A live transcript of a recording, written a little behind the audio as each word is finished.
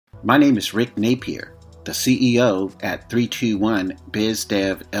My name is Rick Napier, the CEO at 321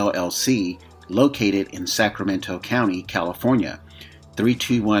 BizDev LLC, located in Sacramento County, California.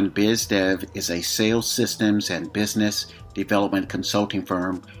 321 BizDev is a sales systems and business development consulting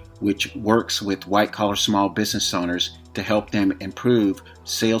firm which works with white-collar small business owners to help them improve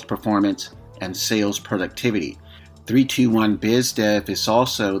sales performance and sales productivity. 321 BizDev is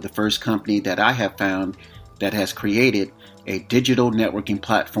also the first company that I have found that has created a digital networking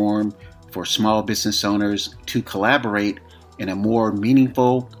platform for small business owners to collaborate in a more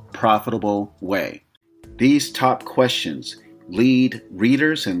meaningful, profitable way. These top questions lead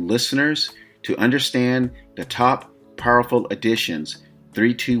readers and listeners to understand the top powerful additions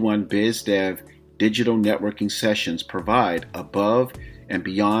 321 BizDev digital networking sessions provide above and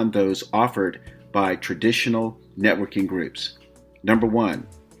beyond those offered by traditional networking groups. Number 1,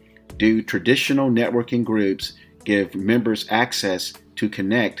 do traditional networking groups give members access to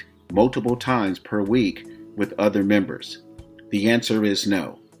connect multiple times per week with other members? The answer is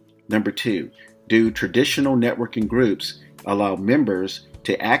no. Number 2, do traditional networking groups allow members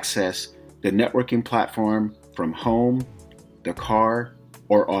to access the networking platform from home, the car,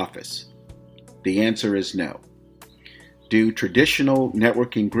 or office? The answer is no. Do traditional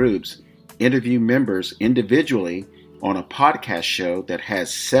networking groups interview members individually on a podcast show that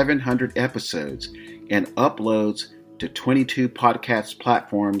has 700 episodes and uploads to 22 podcast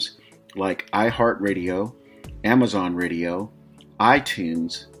platforms like iHeartRadio, Amazon Radio,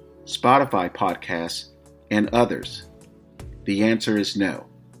 iTunes, Spotify Podcasts, and others? The answer is no.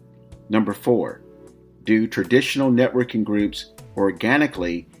 Number 4, do traditional networking groups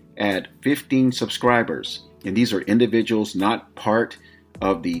organically add 15 subscribers, and these are individuals not part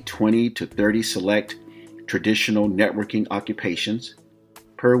of the 20 to 30 select traditional networking occupations,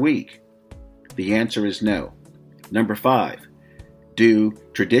 per week? The answer is no. Number 5, do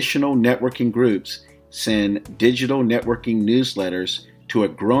traditional networking groups send digital networking newsletters to a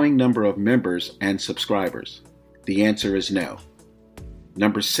growing number of members and subscribers? The answer is no.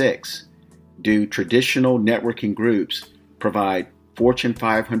 Number 6, do traditional networking groups provide Fortune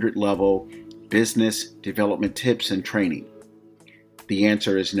 500 level business development tips and training? The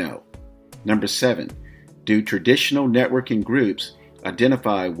answer is no. Number 7, do traditional networking groups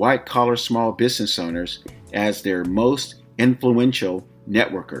identify white-collar small business owners as their most influential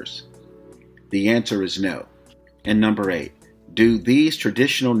networkers? The answer is no. And number 8, do these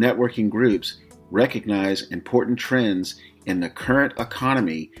traditional networking groups recognize important trends in the current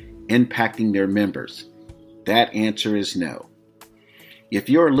economy impacting their members? That answer is no. If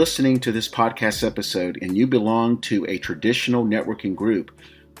you're listening to this podcast episode and you belong to a traditional networking group,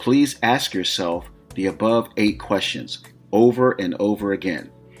 please ask yourself the above 8 questions over and over again.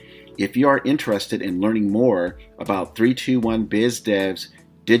 If you are interested in learning more about 321 BizDev's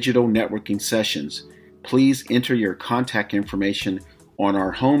digital networking sessions, please enter your contact information on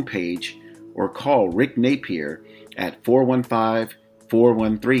our homepage or call Rick Napier at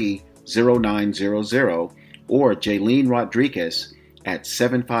 415-413-0900 or Jaylene Rodriguez at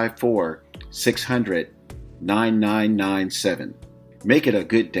 754-600-9997. Make it a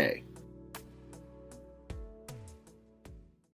good day.